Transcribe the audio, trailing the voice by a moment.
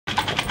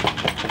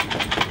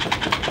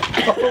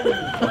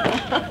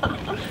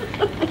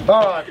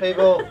Alright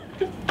people,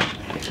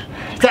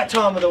 it's that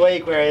time of the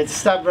week where it's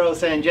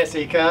Stavros and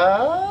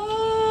Jessica,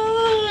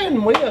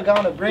 and we are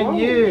going to bring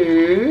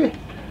you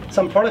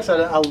some products that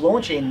are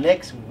launching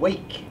next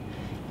week.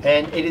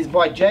 And it is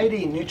by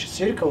Jdn Newest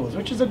Products,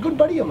 which is a good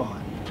buddy of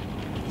mine.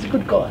 He's a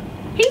good guy.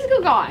 He's a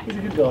good guy. He's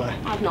a good guy.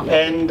 I've not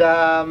met him.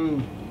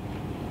 And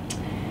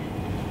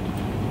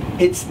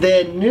it's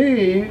their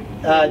new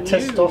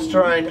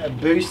testosterone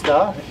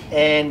booster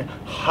and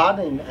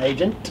hardening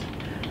agent,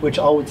 which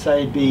I would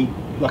say would be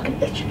like an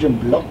estrogen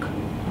block.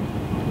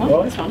 Oh,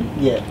 right? this one?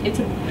 Yeah. It's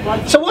a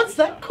blood. So what's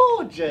that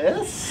called,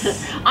 Jess?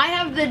 I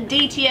have the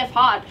DTF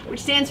HARD, which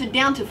stands for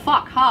down to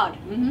fuck hard.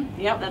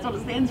 Yep, that's what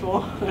it stands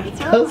for. That's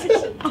Does right.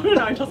 it? I don't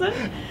know, does it?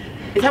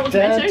 Is that what's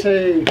Down meant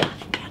to?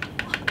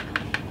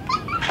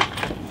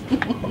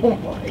 Oh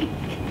my.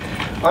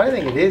 I don't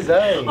think it is,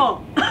 eh?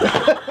 Oh.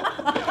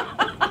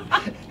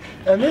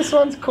 And this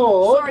one's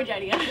called Sorry,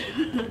 JD.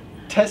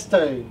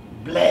 Testo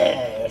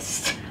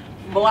Blast.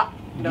 Blah.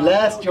 No,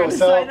 Blast I'm not gonna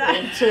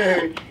yourself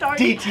say into Don't.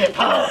 DTF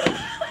HARD.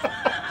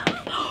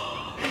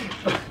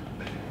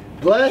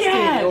 Blasting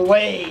Yeah. your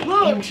way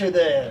Look. into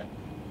the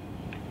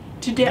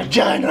To death.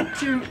 vagina.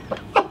 To.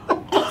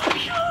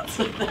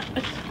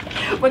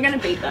 We're gonna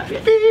beat that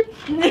bit.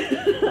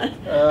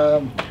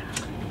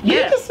 You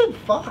Yeah. just said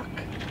fuck.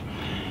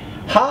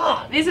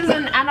 Hard. This is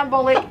an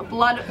anabolic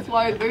blood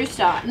flow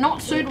booster,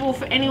 not suitable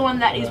for anyone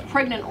that is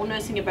pregnant or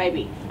nursing a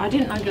baby. I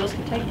didn't know girls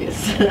could take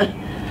this.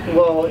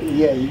 Well,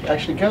 yeah,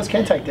 actually girls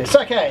can take this.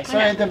 Okay, so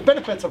Okay. the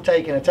benefits of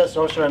taking a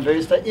testosterone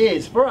booster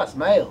is for us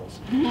males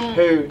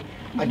who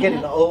are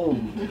getting old.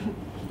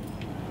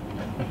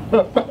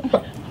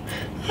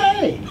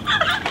 Hey!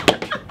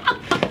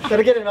 That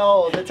are getting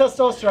old. The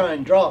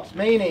testosterone drops,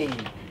 meaning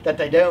that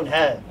they don't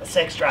have a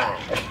sex drive.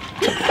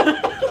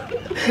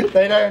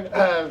 They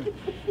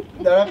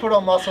don't put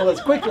on muscle as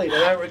quickly, they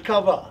don't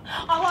recover.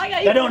 I like how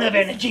you They don't have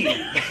energy.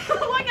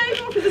 I like how you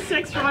go to the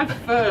sex drive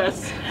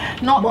first.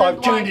 Not Well, the,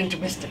 I've turned like, into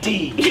Mr.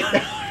 T.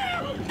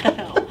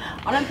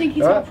 I don't think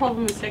he's got a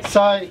problem with sex.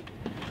 So,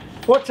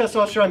 what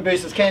testosterone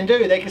boosters can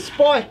do, they can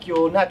spike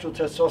your natural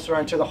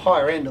testosterone to the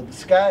higher end of the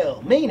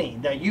scale,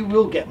 meaning that you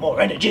will get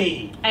more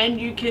energy. And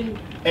you can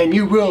And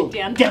you will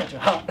Down. down to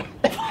heart.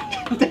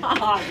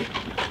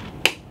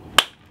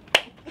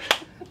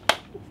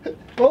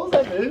 What was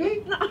that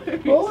movie? No,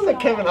 What was it,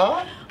 stop. Kevin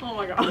Hart? Oh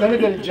my god. He's gonna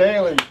go to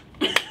jail and...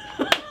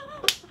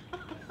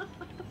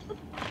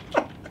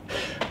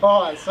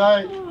 Alright,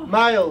 so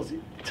males,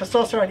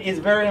 testosterone is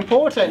very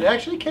important. It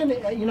actually can,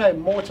 you know,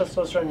 more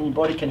testosterone in your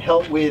body can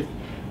help with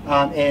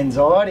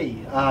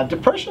anxiety,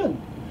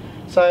 depression.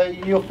 So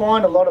you'll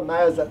find a lot of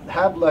males that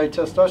have low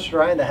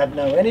testosterone, they have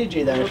no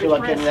energy, they don't feel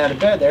like getting out of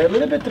bed, they're a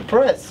little bit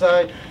depressed.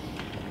 So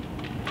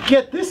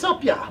get this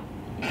up ya.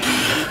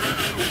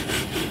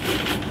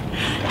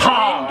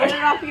 Get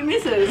it up your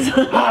missus.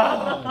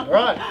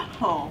 Right.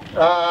 Oh.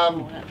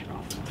 That's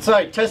rough. So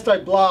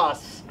Testo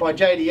Blast by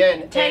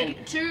Jdn Take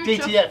and 2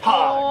 DTF to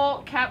HARD.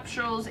 4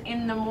 capsules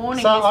in the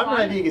morning. So this I don't know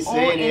one, if you can see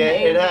or in in here, the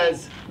it evening.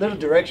 has little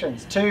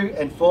directions, 2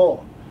 and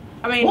 4.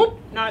 I mean, What?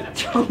 no,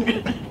 that's wrong.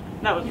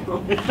 That was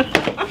wrong.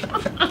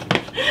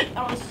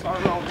 That was so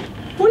wrong.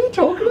 What are you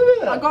talking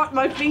about? I got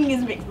my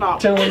fingers mixed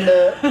up. 2 in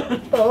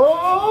the...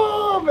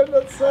 Oh, but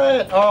let's say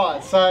it.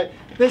 Alright, so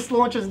this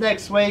launches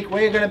next week.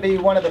 We're going to be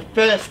one of the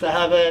first to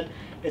have it.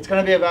 It's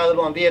going to be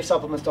available on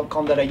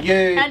vfsupplements.com.au.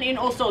 And in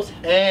all stores.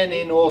 And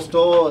in all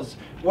stores.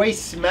 We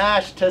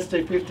smashed Test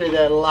 250,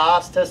 their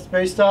last test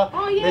booster.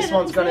 Oh, yeah, this that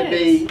one's was going to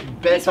theirs. be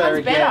This better one's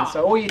again. better.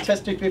 So all you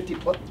Test 250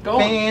 Gone.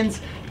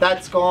 fans,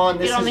 that's gone.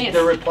 This Get on is this.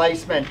 the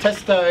replacement.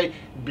 Testo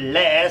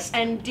Blast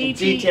And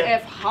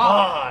DTF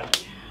HARD.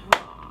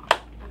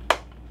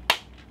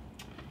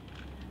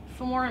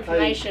 For more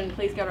information,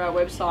 please go to our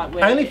website.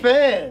 Where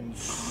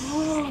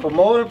OnlyFans for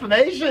more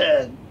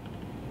information.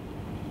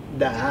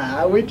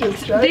 Nah, we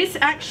just This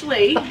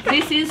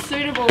is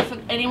suitable for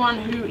anyone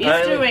who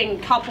is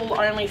doing couple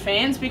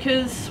OnlyFans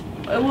because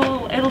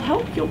it'll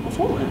help your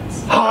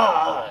performance.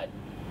 hard.